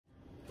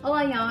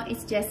Hola y'all,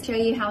 it's Jess to show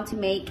you how to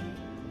make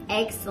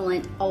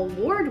excellent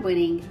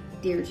award-winning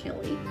deer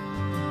chili.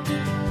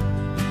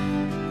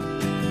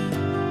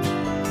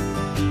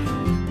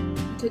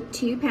 Took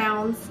 2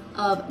 pounds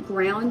of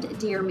ground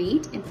deer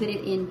meat and put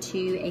it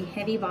into a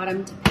heavy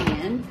bottomed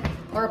pan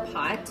or a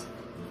pot.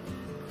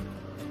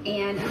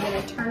 And I'm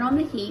gonna turn on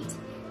the heat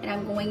and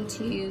I'm going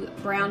to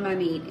brown my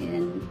meat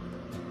and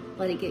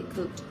let it get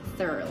cooked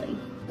thoroughly.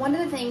 One of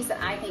the things that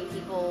I think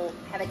people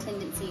have a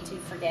tendency to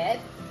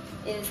forget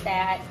is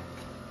that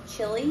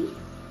chili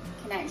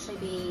can actually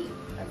be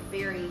a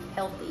very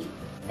healthy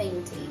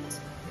thing to eat.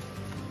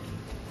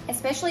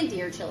 Especially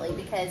deer chili,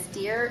 because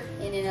deer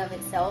in and of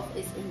itself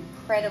is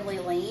incredibly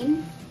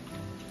lean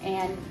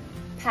and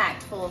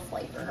packed full of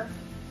flavor.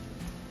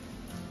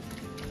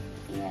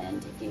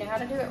 And if you know how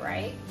to do it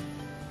right,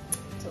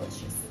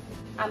 delicious.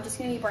 I'm just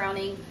gonna be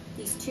browning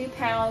these 2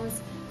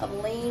 pounds of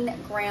lean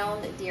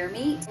ground deer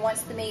meat.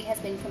 Once the meat has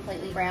been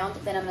completely browned,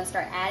 then I'm gonna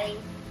start adding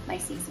my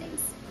seasonings.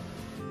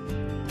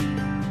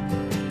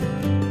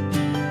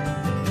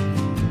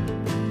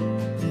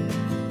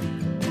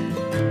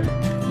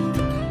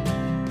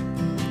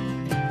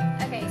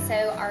 Okay,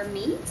 so our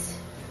meat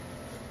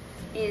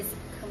is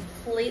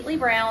completely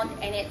browned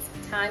and it's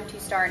time to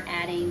start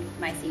adding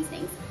my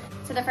seasonings.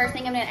 So the first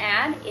thing I'm gonna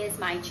add is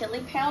my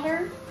chili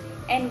powder.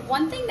 And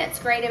one thing that's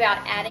great about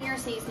adding your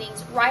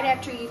seasonings right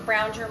after you've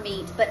browned your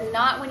meat, but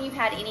not when you've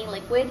had any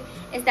liquid,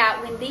 is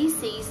that when these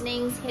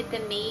seasonings hit the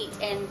meat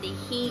and the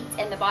heat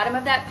and the bottom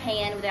of that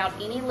pan without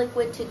any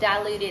liquid to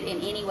dilute it in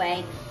any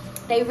way,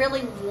 they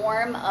really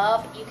warm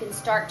up. You can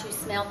start to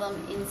smell them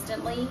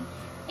instantly.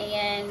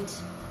 And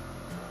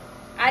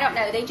I don't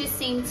know, they just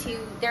seem to,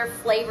 their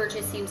flavor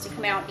just seems to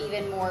come out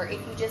even more if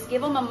you just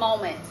give them a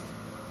moment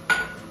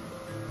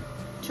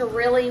to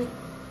really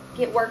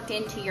get worked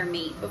into your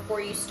meat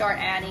before you start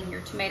adding your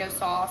tomato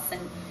sauce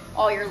and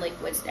all your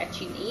liquids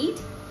that you need.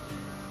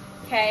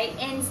 Okay,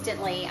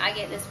 instantly I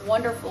get this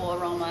wonderful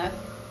aroma.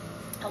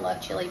 I love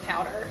chili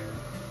powder.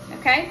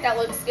 Okay, that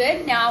looks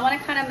good. Now I want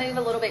to kind of move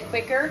a little bit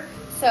quicker,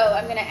 so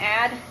I'm going to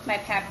add my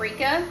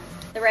paprika.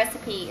 The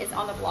recipe is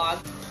on the blog.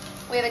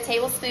 We have a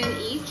tablespoon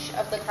each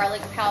of the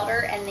garlic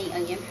powder and the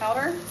onion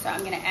powder, so I'm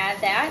going to add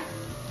that.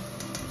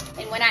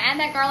 And when I add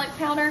that garlic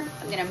powder,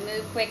 I'm gonna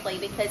move quickly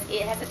because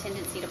it has a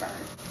tendency to burn.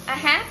 A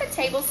half a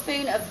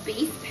tablespoon of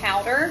beef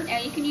powder. Now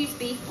you can use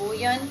beef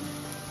bouillon,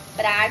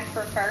 but I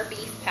prefer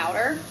beef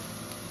powder.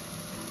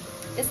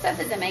 This stuff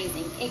is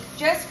amazing. It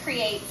just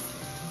creates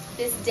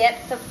this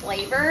depth of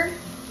flavor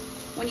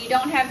when you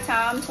don't have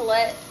time to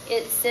let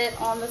it sit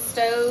on the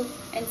stove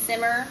and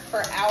simmer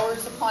for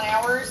hours upon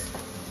hours.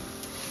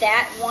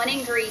 That one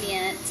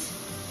ingredient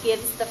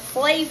gives the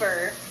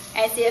flavor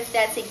as if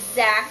that's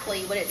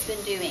exactly what it's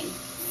been doing,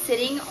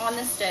 sitting on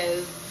the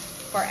stove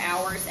for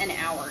hours and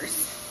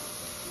hours.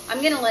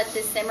 I'm gonna let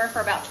this simmer for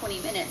about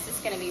 20 minutes.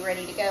 It's gonna be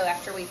ready to go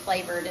after we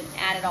flavored and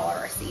added all of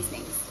our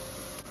seasonings.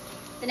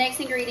 The next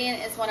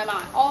ingredient is one of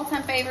my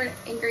all-time favorite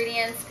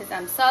ingredients because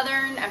I'm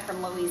Southern, I'm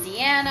from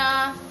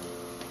Louisiana,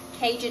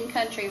 Cajun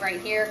country right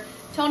here.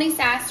 Tony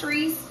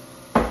Sassery's.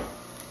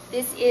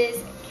 This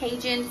is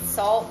Cajun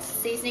salt,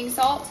 seasoning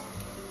salt.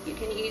 You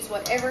can use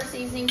whatever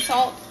seasoning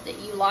salt that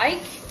you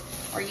like,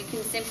 or you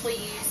can simply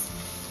use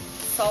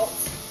salt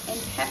and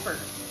pepper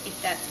if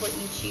that's what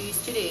you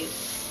choose to do.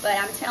 But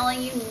I'm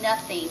telling you,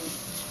 nothing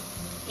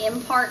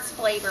imparts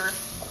flavor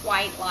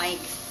quite like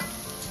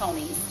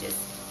Tony's.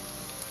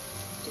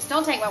 Just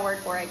don't take my word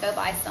for it. Go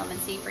buy some and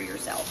see for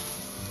yourself.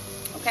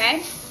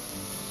 Okay?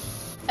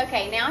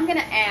 Okay, now I'm gonna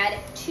add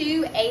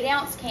 2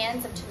 8-ounce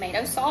cans of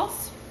tomato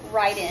sauce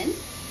right in.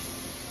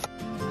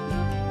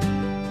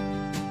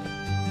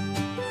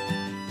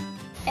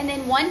 And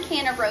then 1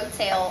 can of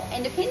rotel,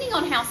 and depending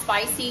on how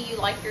spicy you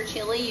like your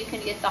chili, you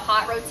can get the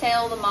hot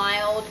rotel, the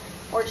mild,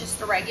 or just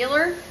the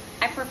regular.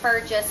 I prefer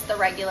just the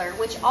regular,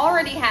 which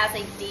already has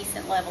a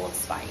decent level of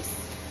spice.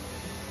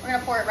 We're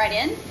gonna pour it right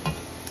in.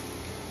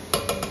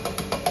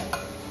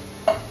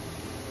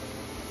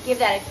 Give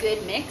that a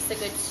good mix, a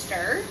good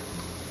stir.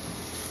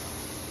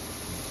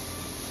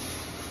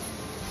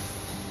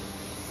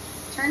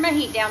 Turn my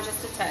heat down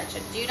just a touch. I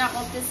do not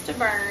want this to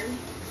burn.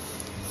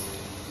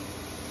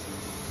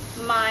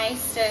 My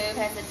stove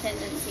has a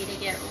tendency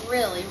to get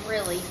really,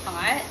 really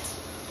hot.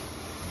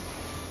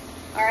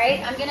 All right,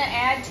 I'm gonna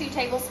add 2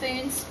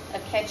 tablespoons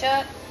of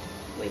ketchup.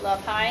 We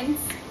love Heinz.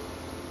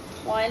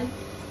 1,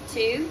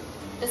 2.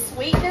 The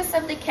sweetness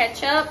of the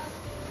ketchup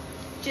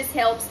just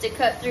helps to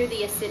cut through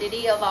the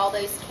acidity of all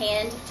those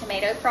canned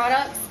tomato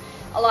products.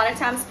 A lot of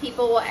times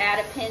people will add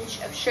a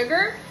pinch of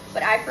sugar,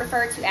 but I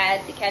prefer to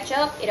add the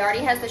ketchup. It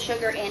already has the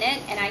sugar in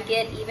it, and I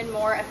get even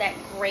more of that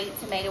great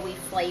tomatoey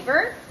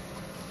flavor.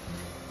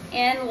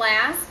 And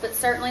last, but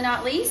certainly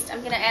not least,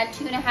 I'm gonna add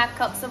 2½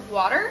 cups of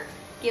water.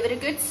 Give it a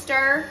good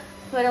stir,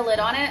 put a lid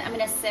on it. I'm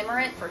gonna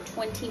simmer it for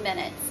 20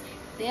 minutes.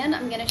 Then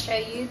I'm gonna show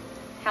you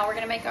how we're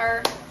gonna make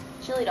our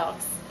chili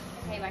dogs.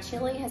 Okay, my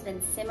chili has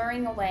been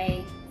simmering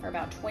away for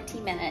about 20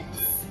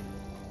 minutes.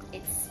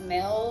 It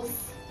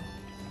smells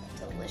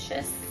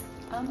delicious,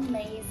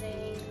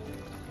 amazing.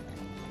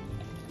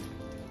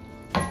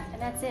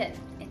 And that's it,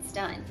 it's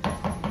done.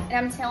 And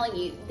I'm telling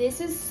you,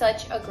 this is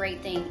such a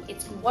great thing.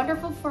 It's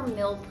wonderful for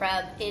meal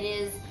prep. It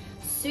is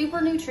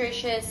super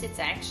nutritious. It's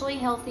actually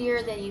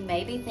healthier than you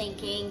may be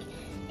thinking.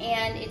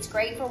 And it's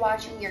great for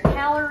watching your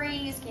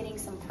calories, getting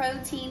some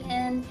protein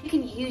in. You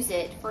can use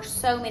it for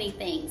so many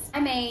things.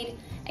 I made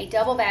a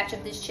double batch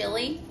of this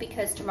chili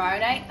because tomorrow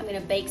night I'm gonna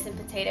bake some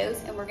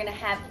potatoes and we're gonna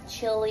have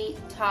chili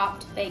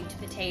topped baked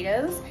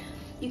potatoes.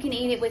 You can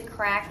eat it with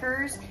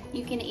crackers.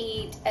 You can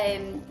eat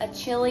a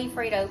chili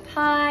Frito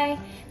pie.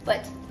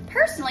 But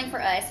personally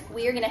for us,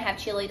 we are gonna have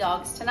chili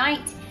dogs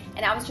tonight.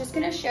 And I was just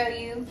gonna show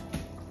you,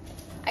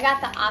 I got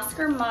the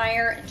Oscar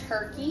Mayer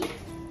turkey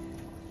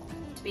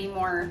to be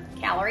more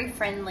calorie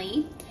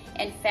friendly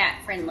and fat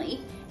friendly.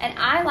 And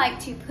I like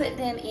to put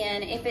them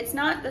in, if it's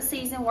not the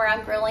season where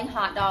I'm grilling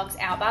hot dogs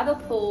out by the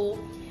pool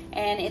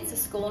and it's a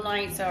school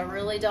night, so I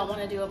really don't want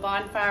to do a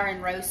bonfire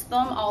and roast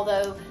them,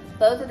 although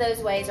both of those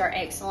ways are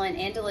excellent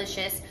and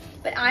delicious.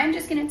 But I'm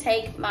just gonna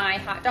take my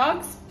hot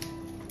dogs,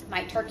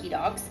 my turkey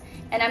dogs,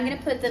 and I'm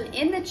gonna put them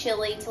in the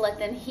chili to let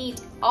them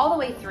heat all the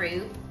way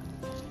through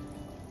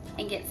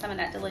and get some of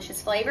that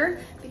delicious flavor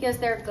because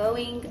they're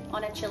going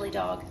on a chili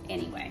dog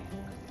anyway.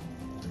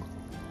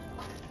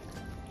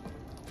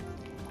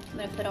 I'm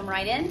gonna put them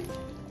right in.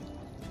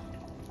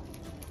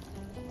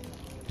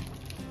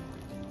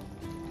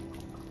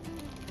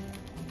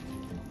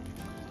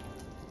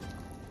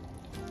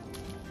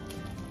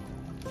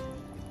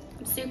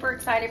 I'm super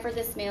excited for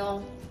this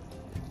meal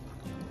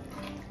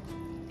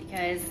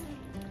because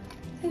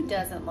who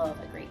doesn't love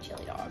a great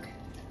chili dog?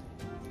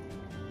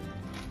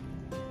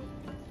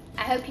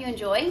 I hope you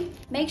enjoy.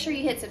 Make sure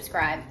you hit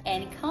subscribe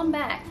and come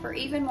back for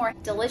even more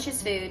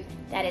delicious food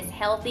that is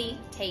healthy,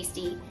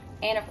 tasty,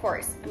 and of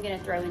course, I'm gonna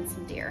throw in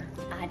some deer.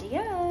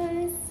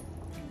 Adios.